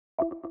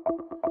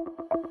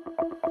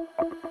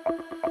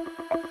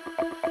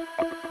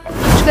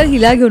पुष्कर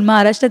हिला घेऊन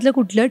महाराष्ट्रातल्या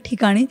कुठल्या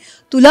ठिकाणी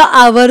तुला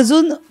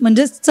आवर्जून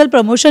म्हणजे चल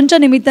प्रमोशनच्या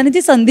निमित्ताने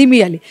ती संधी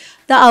मिळाली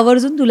तर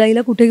आवर्जून तुला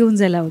हिला कुठे घेऊन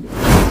जायला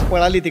आवडेल?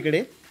 पळाली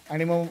तिकडे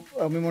आणि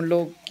मग मी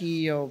म्हणलो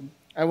की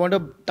आय वॉन्ट अ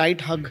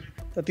टाईट हग.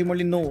 तर ती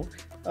म्हणली नो.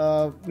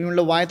 मी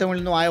म्हणलं वाय? तर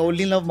म्हणलं नो, आय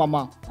ओनली लव्ह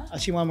मामा,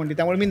 अशी मला म्हणली.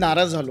 त्यामुळे मी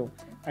नाराज झालो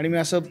आणि मी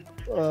असं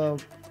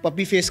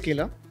पपी फेस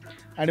केलं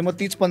आणि मग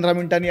तीच 15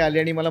 मिनिटांनी आली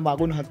आणि मला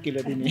मागून हक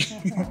केलं तिने.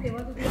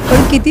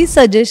 पण किती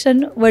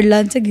सजेशन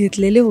वडिलांचे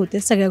घेतलेले होते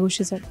सगळ्या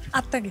गोष्टीसाठी?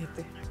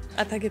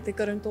 आता घेते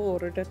कारण तो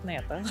ओरडत नाही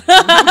आता.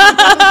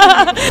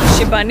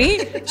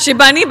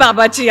 शिबानी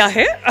बाबाची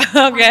आहे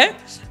ओके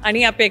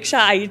आणि अपेक्षा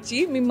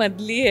आईची. मी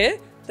मधली आहे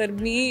तर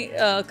मी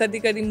कधी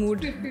कधी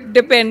मूड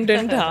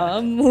डिपेंडंट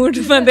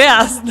मूडमध्ये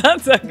असतात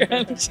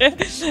सगळ्यांचे.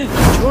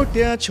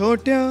 छोट्या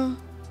छोट्या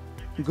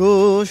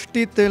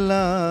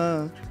गोष्टीतला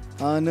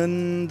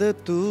आनंद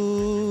तू,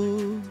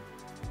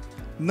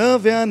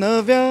 नव्या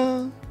नव्या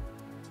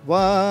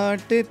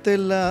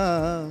वाटेतला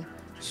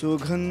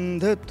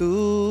सुगंध तू.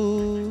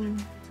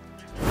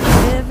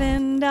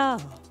 Living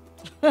doll.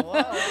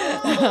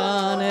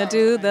 Wanna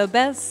do the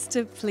best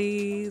to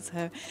please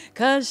her,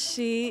 'cause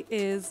she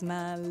is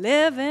my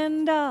living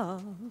doll.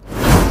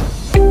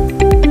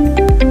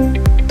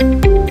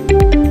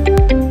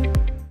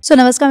 So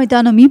नमस्कार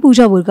मित्रांनो, मी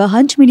पूजा बोरकर,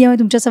 हंच मीडियामध्ये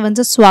तुमच्या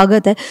सर्वांचं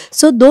स्वागत आहे.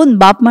 सो 2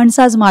 बाप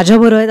माणसं आज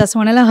माझ्याबरोबर आहेत असं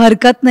म्हणायला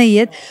हरकत नाही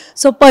आहेत.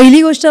 सो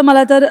पहिली गोष्ट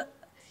मला तर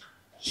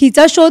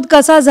हिचा शोध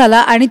कसा झाला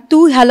आणि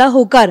तू ह्याला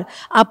होकार,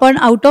 आपण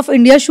आउट ऑफ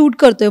इंडिया शूट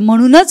करतोय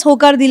म्हणूनच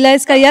होकार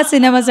दिलायस का या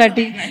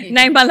सिनेमासाठी?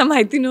 नाही, मला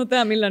माहिती नव्हतं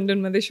आम्ही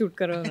लंडनमध्ये शूट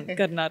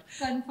करणार.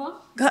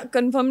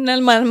 कन्फर्म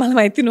नाही, मला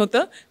माहिती नव्हतं.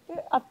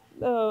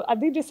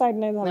 आधी डिसाईड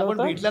नाही झालं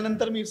होतं,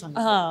 भेटल्यानंतर मी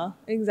सांगितलं. हां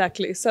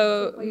एक्झॅक्टली. सो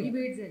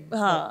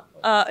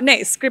हां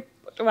नाही,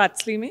 स्क्रिप्ट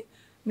वाचली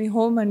मी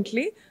हो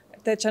म्हटली.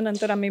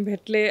 त्याच्यानंतर आम्ही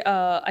भेटले.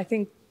 आय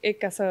थिंक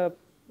एक असं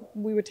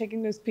we were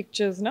taking those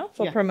pictures ना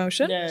for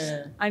promotion.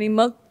 आणि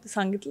मग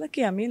सांगितलं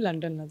की आम्ही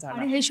लंडनला जाणार.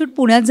 आणि हे शूट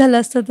पुण्यात झालं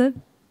असतं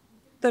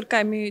तर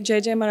काय, मी जय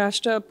जय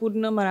महाराष्ट्र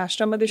पूर्ण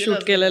महाराष्ट्रामध्ये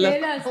शूट केलेलं.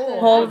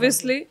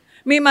 ऑब्व्हियसली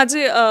मी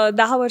माझी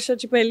 10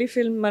 वर्षाची पहिली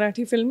फिल्म,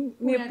 मराठी फिल्म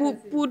मी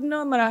पूर्ण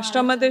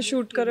महाराष्ट्रामध्ये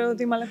शूट करत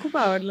होती. मला खूप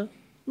आवडलं.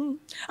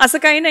 असं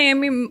काही नाही आहे,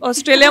 मी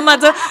ऑस्ट्रेलिया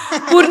माझं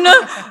पूर्ण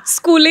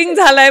स्कूलिंग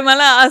झालंय.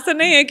 मला असं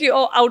नाही आहे की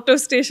आउट ऑफ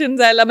स्टेशन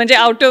जायला म्हणजे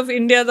आउट ऑफ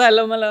इंडिया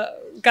जायला मला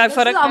काय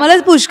फरक. आम्हाला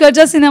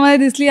पुष्करच्या सिनेमामध्ये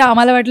दिसली,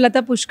 आम्हाला वाटलं आता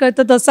पुष्कर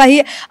तर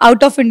तसाही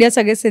आउट ऑफ इंडिया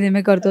सगळे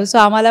सिनेमे करतो. सो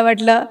आम्हाला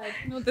वाटलं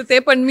नव्हतं ते,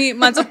 पण मी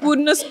माझं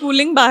पूर्ण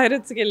स्कूलिंग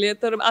बाहेरच केली आहे.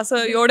 तर असं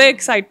एवढं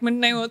एक्साइटमेंट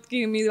नाही होत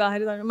की मी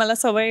बाहेर जाणार. मला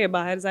सवय आहे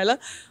बाहेर जायला.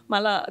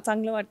 मला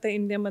चांगलं वाटतं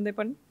इंडियामध्ये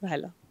पण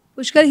राहायला.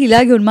 पुष्कर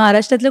हिला घेऊन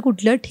महाराष्ट्रातल्या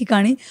कुठल्या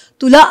ठिकाणी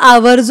तुला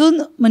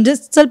आवर्जून म्हणजे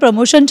चल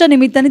प्रमोशनच्या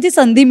निमित्ताने ती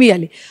संधी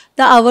मिळाली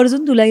तर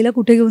आवर्जून तुला हिला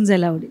कुठे घेऊन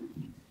जायला आवडेल?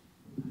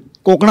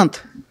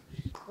 कोकणात.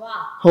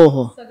 हो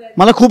हो,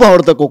 मला खूप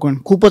आवडतं कोकण,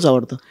 खूपच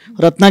आवडतं.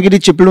 Ratnagiri,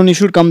 Chiplun, you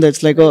should come there.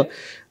 It's like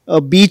a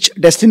beach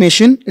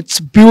destination.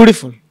 It's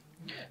beautiful.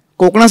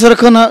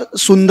 कोकणासारखं ना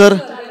सुंदर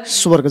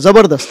स्वर्ग.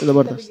 जबरदस्त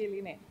जबरदस्त.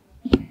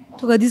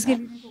 तू कधीच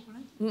गेली नाही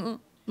कोकणात?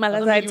 मला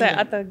जायचं आहे,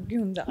 आता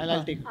घेऊन जा.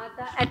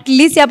 आता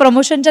ऍटलीस्ट या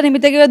प्रमोशनच्या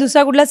निमित्त किंवा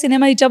दुसरा कुठला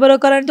सिनेमा हिच्याबरोबर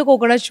कर आणि तू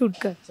कोकणात शूट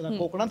कर.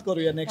 कोकणात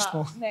करूया नेक्स्ट.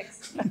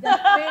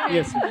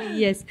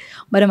 येस.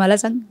 बरं मला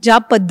सांग, ज्या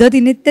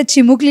पद्धतीने त्या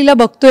चिमुकलीला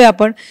बघतोय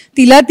आपण,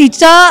 तिला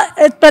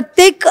तिच्या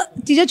प्रत्येक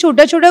तिच्या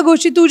छोट्या छोट्या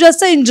गोष्टी तू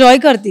जास्त एन्जॉय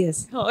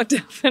करतेस? हो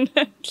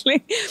डेफिनेटली.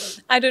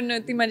 आय डोंट नो,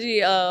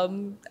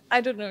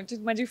 ती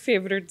माझी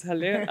फेवरेट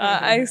झाली.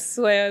 आय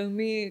स्वेअर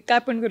मी काय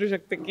पण करू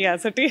शकते की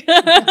यासाठी.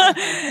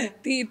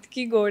 ती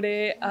इतकी गोड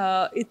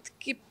आहे,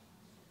 इतकी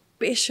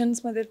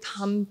पेशन्समध्ये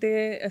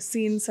थांबते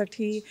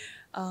सीनसाठी.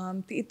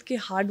 ती इतकी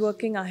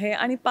हार्डवर्किंग आहे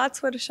आणि 5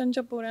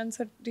 वर्षांच्या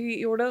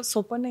पोरांसाठी एवढं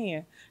सोपं नाही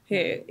आहे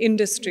हे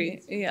इंडस्ट्री.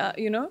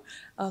 यु नो,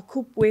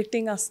 खूप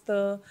वेटिंग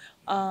असतं.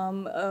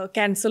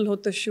 कॅन्सल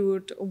होतं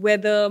शूट,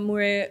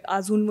 वेदरमुळे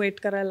अजून वेट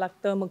करायला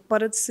लागतं, मग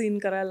परत सीन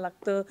करायला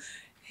लागतं.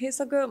 हे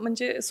सगळं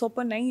म्हणजे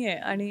सोपं नाही आहे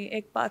आणि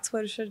एक 5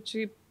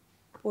 वर्षाची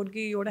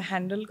पोरगी एवढं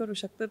हँडल करू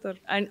शकतं. तर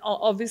अँड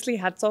ऑब्व्हियसली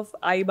हॅट्स ऑफ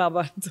आई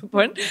बाबांचं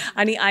पण.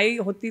 आणि आई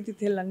होती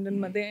तिथे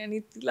लंडनमध्ये आणि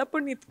तिला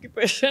पण इतकी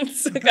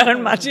पेशन्स,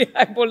 कारण माझी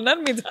आई बोलणार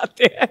मी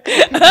जाते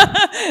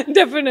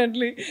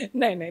डेफिनेटली.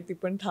 नाही ती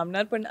पण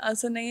थांबणार. पण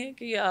असं नाही आहे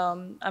की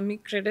आम्ही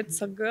क्रेडिट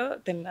सगळं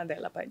त्यांना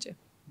द्यायला पाहिजे.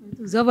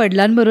 तुझं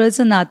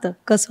वडिलांबरोबरचं नातं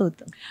कसं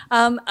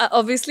होतं?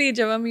 ऑब्व्हियसली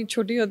जेव्हा मी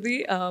छोटी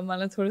होती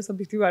मला थोडंसं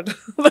भीती वाटत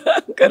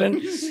होतं, कारण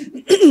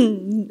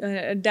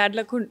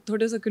डॅडला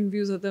थोडंसं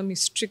कन्फ्यूज होतं मी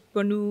स्ट्रिक्ट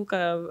बनू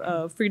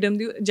का फ्रीडम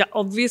देऊ.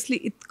 ऑब्व्हियसली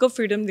इतकं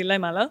फ्रीडम दिलं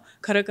आहे मला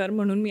खरं कर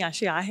म्हणून मी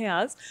अशी आहे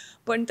आज.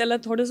 पण त्याला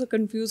थोडंसं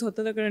कन्फ्यूज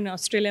होतं कारण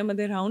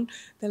ऑस्ट्रेलियामध्ये राहून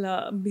त्याला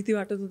भीती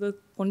वाटत होतं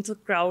कोणचं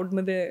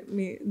क्राऊडमध्ये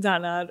मी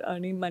जाणार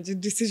आणि माझे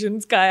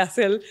डिसिजन्स काय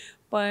असेल.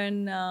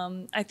 पण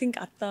आय थिंक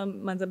आत्ता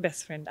माझा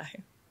बेस्ट फ्रेंड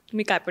आहे.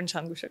 मी काय पण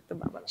सांगू शकतो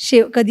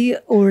बाबाला. कधी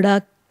ओरडा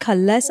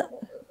खाल्लायस?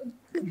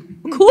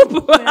 खूप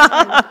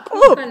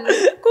खूप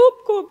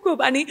खूप खूप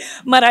खूप आणि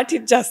मराठीत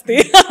जास्ती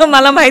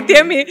मला माहिती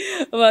आहे मी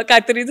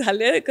काहीतरी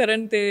झाले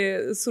कारण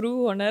ते सुरू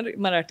होणार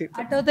मराठीत.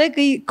 आठवतंय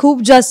की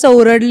खूप जास्त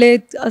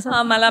ओरडलेत असं?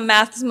 हां, मला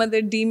मॅथ्समध्ये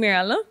डी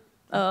मिळालं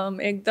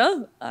एकदा.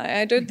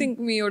 आय डोंट थिंक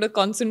मी एवढं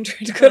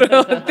कॉन्सन्ट्रेट करत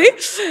होती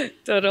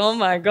तर ओ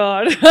माय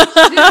गॉड.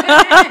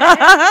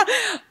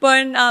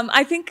 पण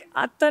आय थिंक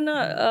आता ना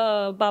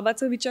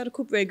बाबाचा विचार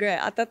खूप वेगळा आहे.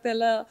 आता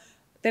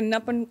त्यांना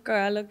पण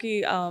कळालं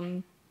की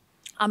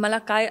आम्हाला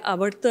काय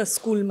आवडतं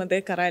स्कूलमध्ये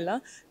करायला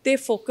ते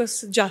फोकस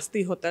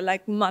जास्ती होतं.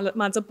 लाईक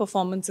माझं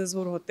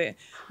परफॉर्मन्सेसवर होते.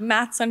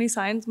 मॅथ्स आणि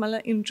सायन्स मला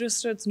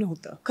इंटरेस्टच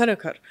नव्हतं खरं.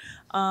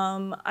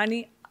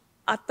 आणि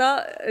आता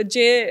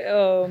जे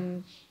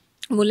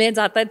मुले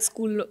जात आहेत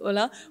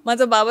स्कूलला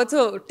माझं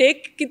बाबाचं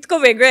टेक कितकं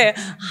वेगळं आहे.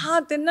 हां,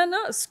 त्यांना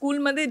ना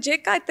स्कूलमध्ये जे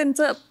काय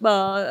त्यांचं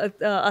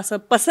असं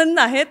पसंत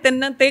आहे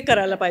त्यांना ते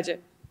करायला पाहिजे.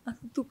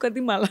 तू कधी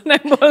मला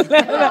नाही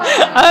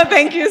बोलला.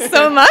 Thank you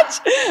so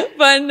much.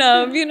 पण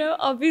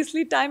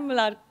ऑब्व्हियसली टाईम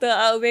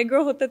लागतं.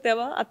 वेगळं होतं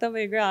तेव्हा, आता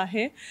वेगळं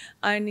आहे.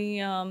 आणि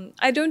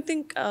आय डोंट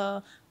थिंक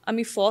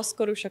आम्ही फॉर्स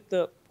करू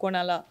शकतो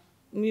कोणाला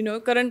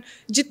कारण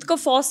जितकं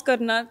फॉर्स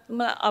करणार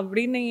मला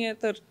आवडी नाही आहे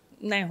तर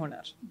नाही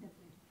होणार.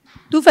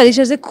 तू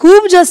फेलिशियाचे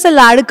खूप जास्त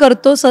लाड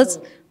करतोसच,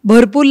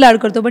 भरपूर लाड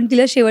करतो, पण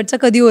तिला शेवटचा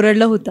कधी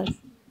ओरडला होता?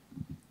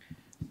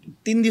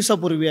 3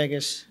 दिवसापूर्वी आय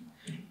गेस.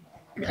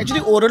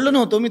 ॲक्च्युली ओरडलो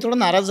नव्हतो, मी थोडा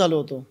नाराज झालो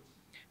होतो.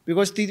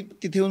 बिकॉज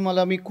तिथे येऊन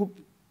मी खूप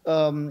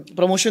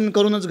प्रमोशन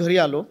करूनच घरी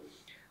आलो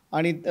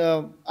आणि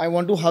आय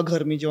वॉन्ट टू हग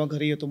हर. मी जेव्हा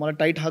घरी येतो मला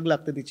टाईट हग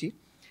लागते तिची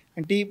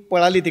आणि ती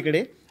पळाली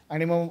तिकडे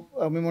आणि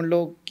मग मी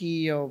म्हणलो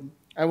की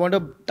आय वॉन्ट अ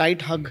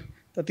टाईट हग.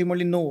 तर ती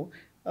म्हणली नो.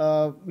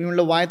 मी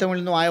म्हणलं वाय? तर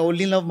म्हणली नो, आय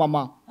ओनली लव्ह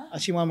मामा,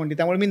 अशी मला म्हणली.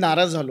 त्यामुळे मी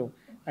नाराज झालो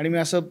आणि मी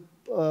असं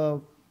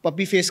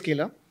पपी फेस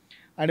केलं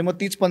आणि मग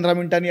तीच 15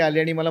 मिनिटांनी आली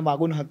आणि मला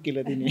मागून हग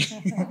केलं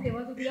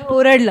तिने.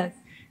 ओरडला?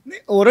 नाही,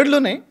 ओरडलो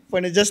नाही,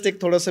 पण जस्ट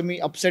एक थोडंसं मी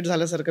अपसेट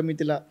झाल्यासारखं मी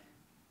तिला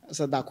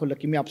असं दाखवलं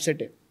की मी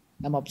अपसेट आहे.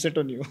 I am upset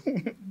on you.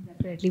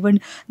 पण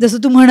जसं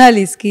तू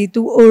म्हणालीस की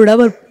तू ओरडा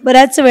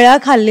बऱ्याच वेळा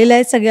खाल्लेल्या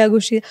आहेत सगळ्या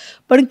गोष्टी,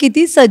 पण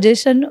किती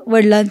सजेशन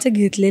वडिलांचे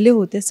घेतलेले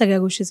होते सगळ्या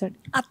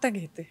गोष्टीसाठी?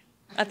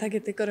 आता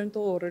घेते कारण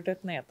तो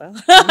ओरडत नाही आता.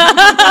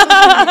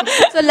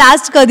 सो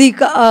लास्ट कधी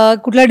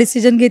कुठला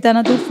डिसिजन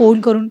घेताना तू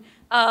फोन करून?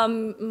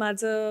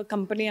 माझं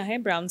कंपनी आहे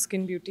brown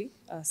skin beauty,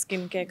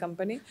 skin care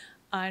company,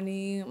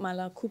 आणि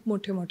मला खूप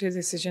मोठे मोठे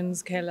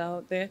डिसिजन्स घ्यायला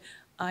होते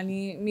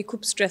आणि मी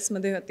खूप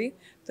स्ट्रेसमध्ये होती.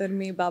 तर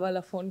मी बाबाला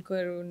फोन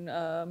करून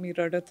मी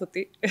रडत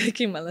होती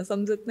की मला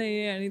समजत नाही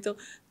आहे, आणि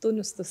तो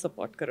नुसतं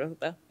सपोर्ट करत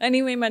होता.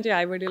 आणि माझे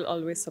आईवडील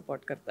ऑलवेज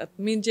सपोर्ट करतात.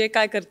 मी जे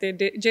काय करते,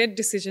 जे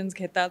डिसिजन्स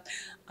घेतात.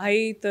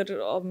 आई तर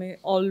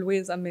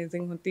ऑलवेज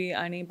अमेझिंग होती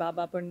आणि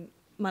बाबा पण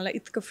मला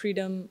इतकं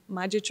फ्रीडम,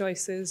 माझे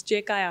चॉईसेस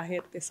जे काय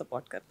आहेत ते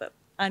सपोर्ट करतात.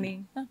 आणि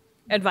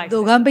ॲडवाईस.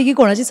 दोघांपैकी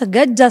कोणाची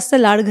सगळ्यात जास्त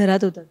लाड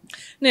घरात होतात?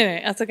 नाही,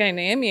 असं काही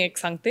नाही आहे. मी एक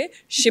सांगते,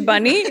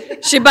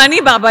 शिबानी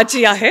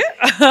बाबाची आहे.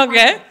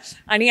 ओके.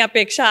 आणि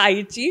अपेक्षा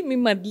आईची. मी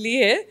मधली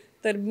आहे.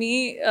 तर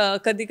मी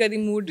कधी कधी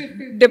मूड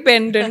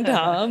डिपेंडंट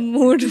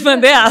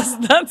मूडमध्ये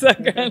असतात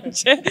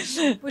सगळ्यांचे.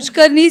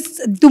 पुष्करनी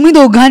तुम्ही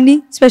दोघांनी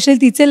स्पेशल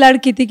तिचे लाड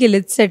किती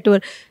केलेत सेटवर?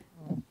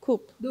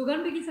 खूप.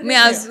 दोघांपैकी मी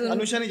अजून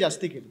अनुषाने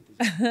जास्ती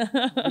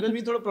केली.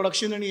 मी थोडं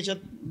प्रोडक्शन आणि याच्यात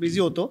बिझी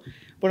होतो,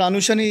 पण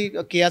अनुषाने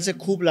केयाचे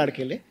खूप लाड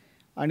केले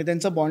आणि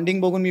त्यांचं बॉन्डिंग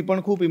बघून मी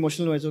पण खूप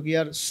इमोशनल व्हायचो की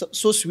यार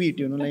सो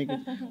स्वीट, लाईक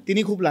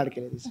तिने खूप लाड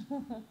केले तिचे.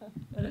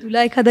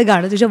 तुला एखादं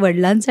गाणं तुझ्या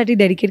वडिलांसाठी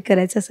डेडिकेट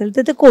करायचं असेल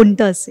तर ते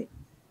कोणतं असेल?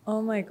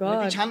 ओ माय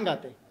गॉड, छान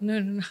गाते.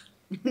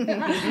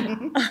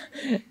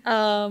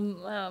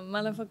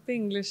 मला फक्त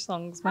इंग्लिश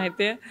सॉंग्स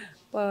माहिती आहे,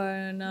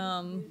 पण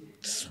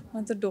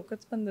माझं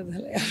डोकंच बंद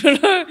झालंय.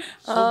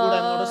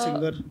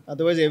 Singer,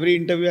 otherwise every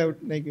interview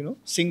like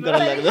Singh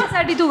करायला लागलं.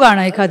 त्यासाठी तू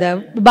गाणं एखाद्या,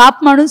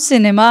 बाप माणूस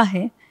सिनेमा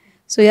आहे,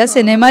 सो या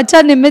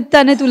सिनेमाच्या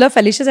निमित्ताने तुला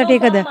फेलिशियासाठी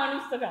एखाद्या,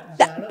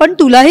 पण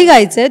तुलाही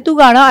गायचंय, तू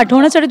गाणं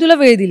आठवण्यासाठी तुला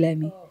वेळ दिलाय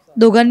मी,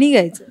 दोघांनी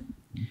गायचं.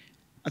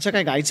 अच्छा,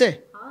 काय गायचंय?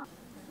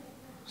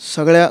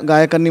 सगळ्या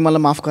गायकांनी मला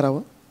माफ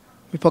करावं,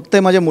 मी फक्त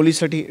माझ्या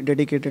मुलीसाठी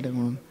डेडिकेटेड आहे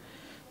म्हणून.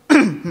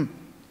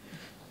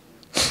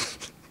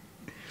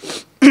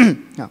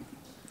 हां.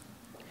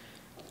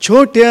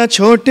 छोट्या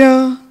छोट्या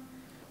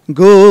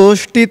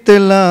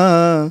गोष्टीतला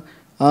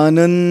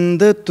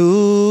आनंद तू,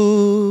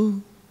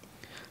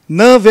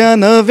 नव्या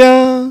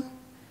नव्या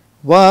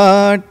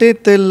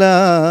वाटेतला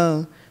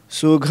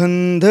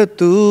सुगंध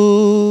तू,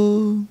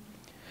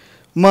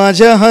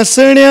 माझ्या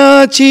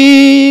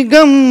हसण्याची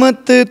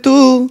गंमत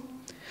तू,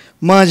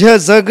 माझ्या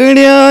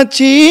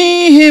जगण्याची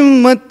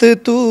हिम्मत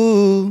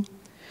तू,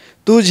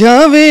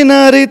 तुझ्या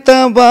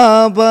विनारिता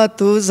बाबा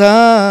तुझा.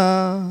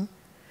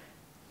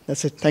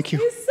 That's it. Thank you.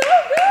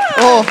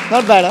 Oh,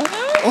 not bad, huh?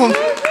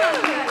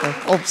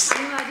 Oops.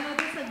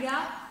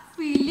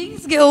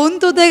 Feelings घेऊन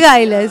तू ते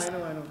गायलंस.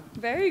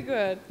 Very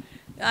good.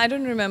 I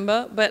don't remember,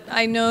 but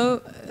I know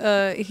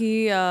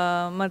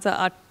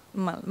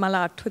मला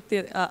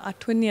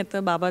आठवण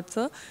येतं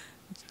बाबाचं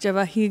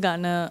जेव्हा ही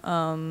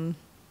गाणं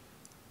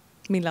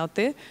मी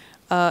लावते.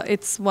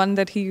 It's one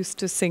that he used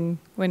to sing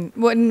when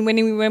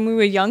we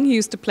were young. He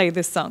used to play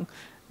this song,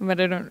 but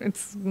I don't.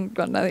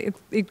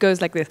 It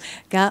goes like this: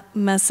 Got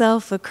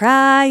myself a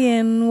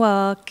crying,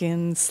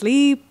 walking,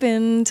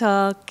 sleeping,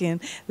 talking,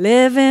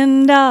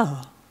 living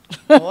doll.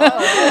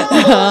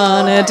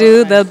 Gonna do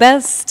the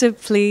best to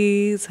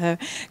please her,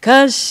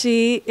 'cause she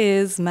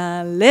is my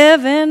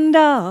living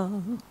doll.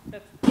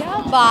 क्या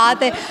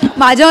बात आहे.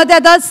 माझ्या मते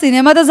आता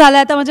cinema तर झाला,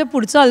 आता माझ्या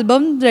पुढचं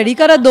अल्बम रेडी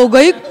करा.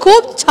 दोघंही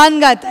खूप छान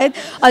गात आहेत,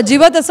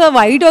 अजिबात असं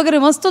वाईट वगैरे,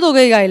 मस्त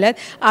दोघंही गायले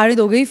आहेत आणि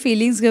दोघंही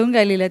फिलिंग्स घेऊन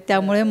गायलेले आहेत,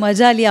 त्यामुळे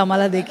मजा आली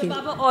आम्हाला देखील.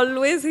 बाबा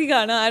ऑलवेज ही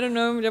गाणं, आय डोंट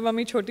नो, जेव्हा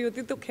मी छोटी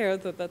होती तो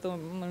खेळत होता तो,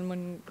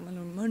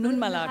 म्हणून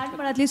मला आठवतं.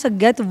 लहानपणातली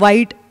सगळ्यात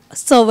वाईट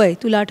सवय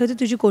तुला आठवते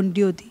तुझी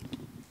कोणती होती?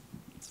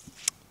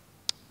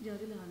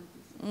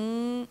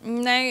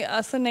 नाही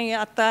असं नाही,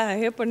 आता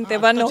आहे, पण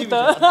तेव्हा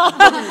नव्हतं.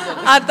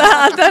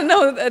 आता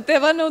नव्हतं,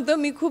 तेव्हा नव्हतं.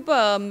 मी खूप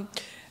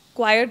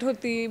क्वायट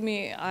होती,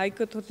 मी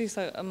ऐकत होती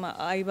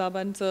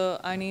आईबाबांचं,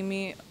 आणि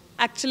मी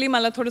ॲक्च्युली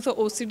मला थोडंसं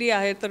OCD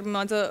आहे, तर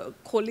माझं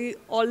खोली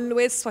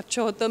ऑलवेज स्वच्छ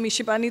होतं. मी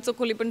शिपानीचं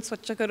खोली पण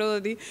स्वच्छ करत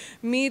होती.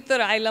 मी तर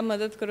आईला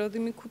मदत करत होती.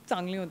 मी खूप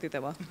चांगली होती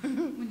तेव्हा.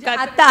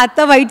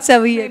 आता वाईट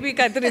सवयी आहे. मी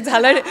काहीतरी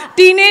झालं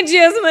टीनेज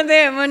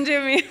इयर्समध्ये, म्हणजे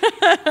मी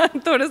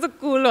थोडंसं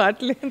कूल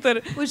वाटले. तर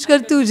पुष्कर,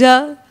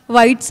 तुझ्या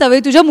वाईट सवय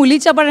तुझ्या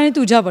मुलीच्या पण आणि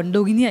तुझ्या पण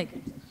दोघींनी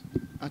ऐकत?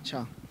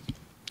 अच्छा,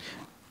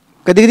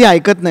 कधी कधी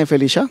ऐकत नाही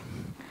फेलिशा,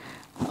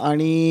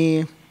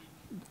 आणि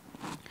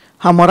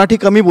हा मराठी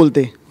कमी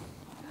बोलते.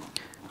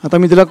 आता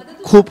मी तिला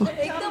खूप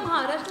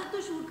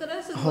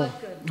हो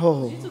हो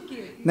हो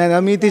नाही ना,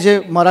 मी तिचे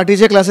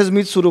मराठीचे क्लासेस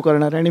मीच सुरू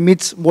करणार आहे आणि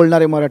मीच बोलणार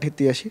आहे मराठीत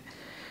ती अशी.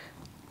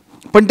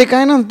 पण ते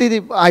काय ना, ती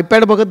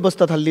आयपॅड बघत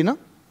बसतात हल्ली ना,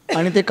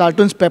 आणि ते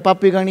कार्टून्स पेपा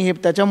पिग आणि हे,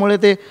 त्याच्यामुळे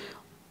ते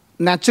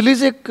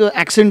नॅचरलीच एक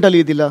ॲक्सेंट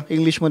आली तिला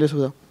इंग्लिशमध्ये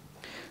सुद्धा.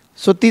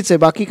 सो तीच आहे,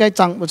 बाकी काय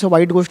असं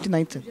वाईट गोष्टी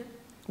नाहीच आहे.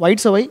 वाईट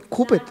सवयी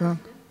खूप आहेत. हां,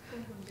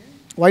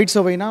 वाईट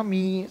सवयी ना,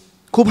 मी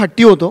खूप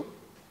हट्टी होतो.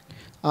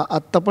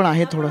 आत्ता पण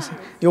आहे थोडंसं,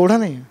 एवढा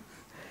नाही.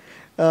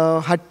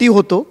 हट्टी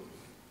होतो,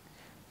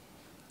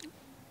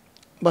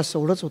 बस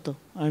एवढंच होतं.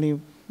 आणि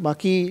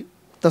बाकी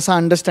तसा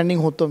अंडरस्टँडिंग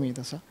होतो मी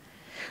तसा,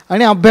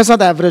 आणि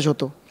अभ्यासात ॲव्हरेज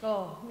होतो.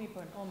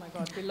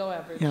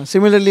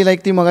 सिमिलरली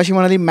लाईक ती मगाशी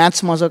म्हणाली,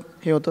 मॅथ्स माझं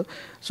हे होतं.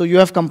 So you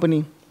have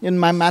company in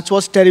my maths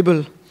was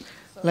terrible.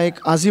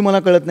 Like आजही मला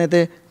कळत नाही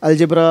ते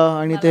अल्जेब्रा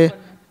आणि ते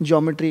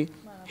जॉमेट्री,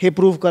 हे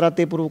प्रूव्ह करा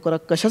ते प्रूव्ह करा,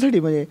 कशासाठी,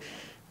 म्हणजे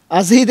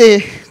आजही ते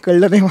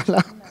कळलं नाही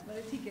मला.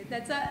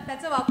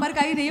 त्याचा वापर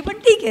काही नाही, पण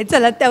ठीक आहे,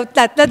 चला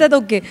त्यातल्या त्यात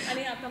ओके.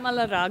 आणि आता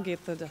मला राग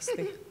येतो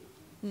जास्त.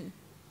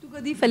 तू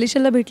कधी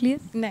फेलिशाला भेटली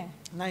आहेस?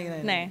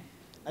 नाही.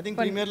 आय थिंक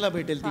प्रीमियरला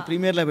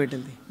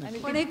भेटेल ती.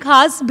 पण एक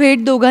खास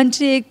भेट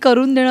दोघांची एक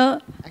करून देणं.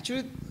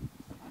 ॲक्च्युली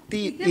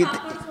ती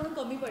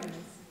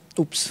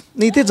उप्स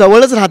नाही, इथे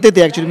जवळच राहते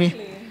ती. ॲक्च्युली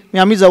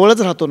आम्ही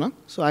जवळच राहतो ना,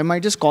 so I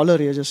might just call her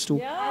here just to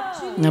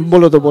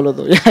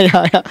बोलवतो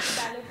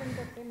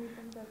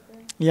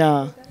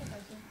या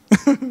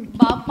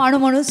बाप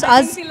माणूस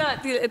आज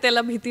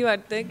त्याला भीती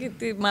वाटते की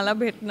ती मला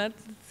भेटणार,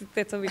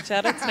 त्याचा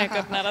विचारच नाही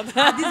करणार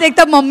आता. आधीच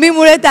एकदा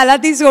मम्मीमुळे त्याला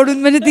ती सोडून,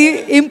 म्हणजे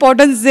ती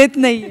इम्पॉर्टन्स देत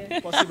नाही.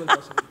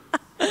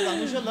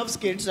 अनुषा लव्स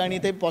किड्स, आणि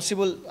ते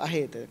पॉसिबल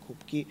आहे ते खूप,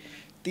 की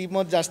ती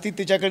मग जास्ती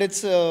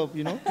तिच्याकडेच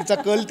तिचा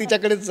कल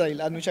तिच्याकडेच जाईल,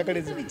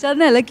 अनुषाकडेच. विचार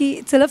नाही आला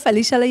की चला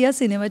फेलिशाला या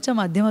सिनेमाच्या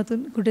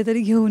माध्यमातून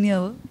कुठेतरी घेऊन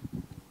यावं?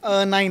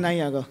 नाही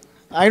अगं,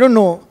 I don't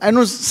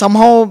know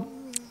somehow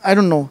I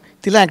don't know,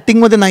 तिला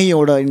ॲक्टिंगमध्ये नाही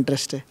एवढं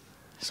इंटरेस्ट आहे.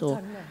 सो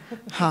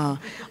हां,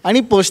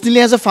 आणि personally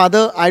as a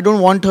father I don't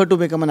want her to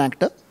become an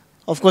actor.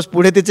 Of course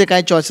पुढे तिचे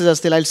काय चॉईसेस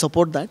असतील, आय विल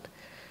सपोर्ट दॅट.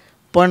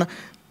 पण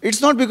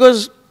इट्स नॉट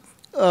बिकॉज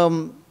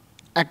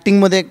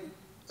ॲक्टिंगमध्ये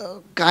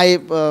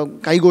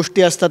काही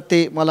गोष्टी असतात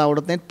ते मला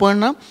आवडत नाहीत. पण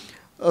ना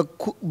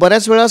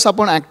बऱ्याच वेळेस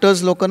आपण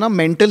ॲक्टर्स लोक ना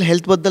मेंटल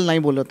हेल्थबद्दल नाही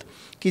बोलत,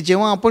 की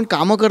जेव्हा आपण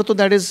कामं करतो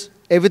that is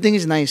everything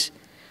is nice,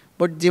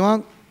 but जेव्हा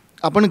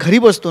आपण घरी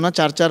बसतो ना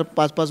 4-4,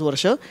 5-5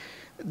 वर्ष,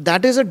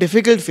 that is a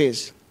difficult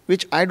phase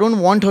which I don't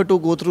want her to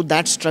go through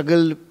that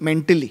struggle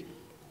mentally.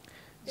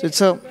 So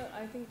it's a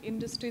I think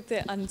industry the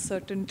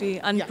uncertainty,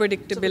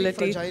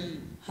 unpredictability.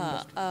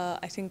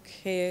 I think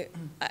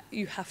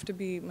you have to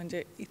be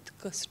म्हणजे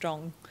इतकं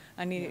strong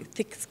आणि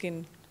thick skin.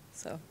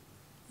 So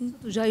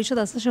तुझ्या आयुष्यात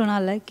असा क्षण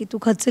आलाय की तू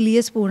खचली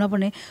आहेस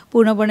पूर्णपणे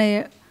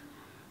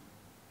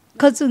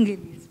खचून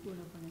गेलीस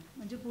पूर्णपणे,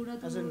 म्हणजे पूर्ण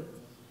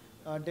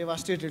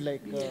devastated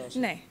like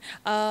नाही,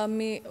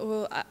 मी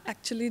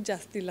ॲक्च्युली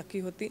जास्ती लकी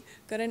होती,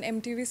 कारण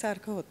MTV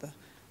सारखं होतं.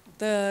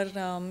 तर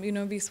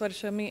 20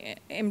 वर्ष मी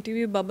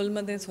MTV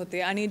बबलमध्येच होते,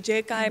 आणि जे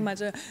काय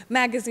माझं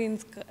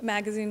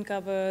मॅगझिन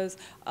कवर्स,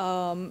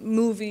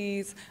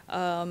 मूवीज,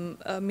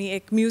 मी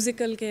एक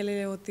म्युझिकल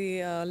केलेली होती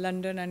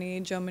लंडन आणि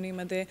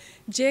जर्मनीमध्ये,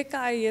 जे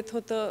काय येत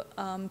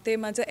होतं ते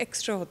माझं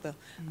एक्स्ट्रा होतं.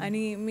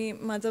 आणि मी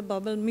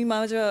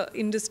माझं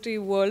इंडस्ट्री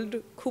वर्ल्ड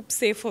खूप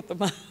सेफ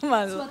होतं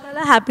माझं.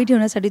 स्वतःला हॅपी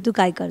ठेवण्यासाठी तू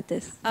काय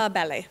करतेस?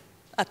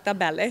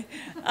 बॅले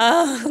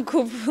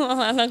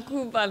मला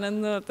खूप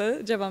आनंद होतो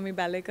जेव्हा मी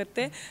बॅले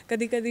करते.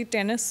 कधी कधी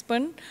टेनिस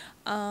पण,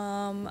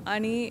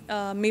 आणि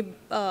मी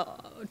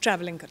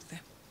ट्रॅव्हलिंग करते.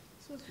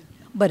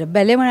 बरं,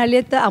 बॅले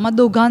म्हणाली तर आम्हा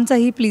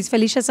दोघांचाही प्लीज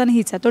फेलिशियाचा आणि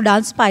हिचा तो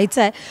डान्स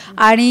पाहायचा आहे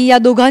आणि या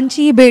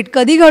दोघांची भेट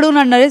कधी घडवून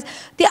आणणार आहेस?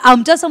 ती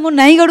आमच्यासमोर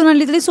नाही घडवून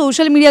आणली तरी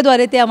सोशल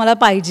मीडियाद्वारे ते आम्हाला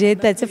पाहिजे,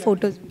 त्याचे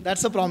फोटोज.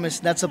 That's a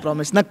promise.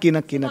 नक्की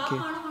नक्की नक्की.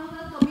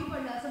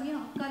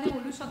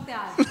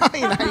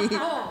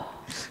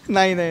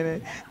 नाही नाही नाही.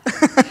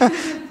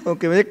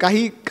 ओके, म्हणजे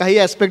काही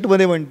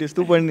ॲस्पेक्टमध्ये म्हणतेस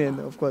तू, पण नाही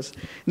ऑफकोर्स.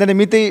 नाही,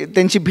 मी ते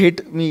त्यांची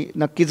भेट मी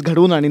नक्कीच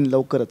घडवून आणीन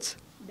लवकरच.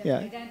 या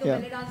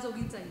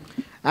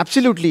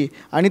ॲब्सोल्युटली.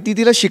 आणि ती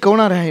तिला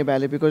शिकवणार आहे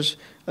बॅले, बिकॉज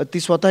ती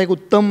स्वतः एक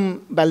उत्तम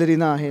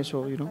बॅलरीना आहे.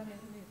 So you know.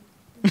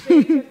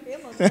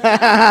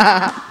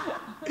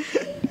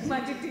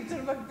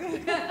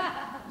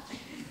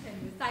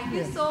 Thank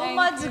you so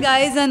much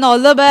guys and all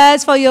the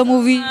best for your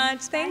movie.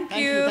 Thank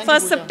you. 1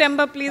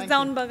 September please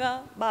जाऊन बघा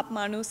बाप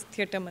माणूस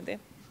थिएटरमध्ये.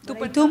 तू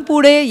पण इथून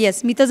पुढे,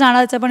 येस मी तर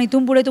जाणारच आहे, पण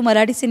इथून पुढे तू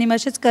मराठी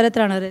सिनेमाशीच करत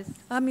राहणार आहेस?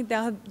 मी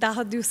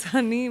 10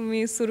 दिवसांनी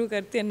मी सुरू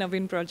करते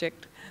नवीन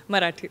प्रोजेक्ट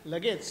मराठी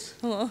लगेच.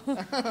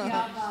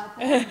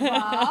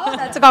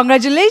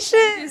 Congratulations.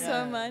 Thank you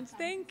so much.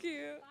 Thank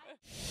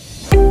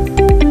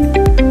you.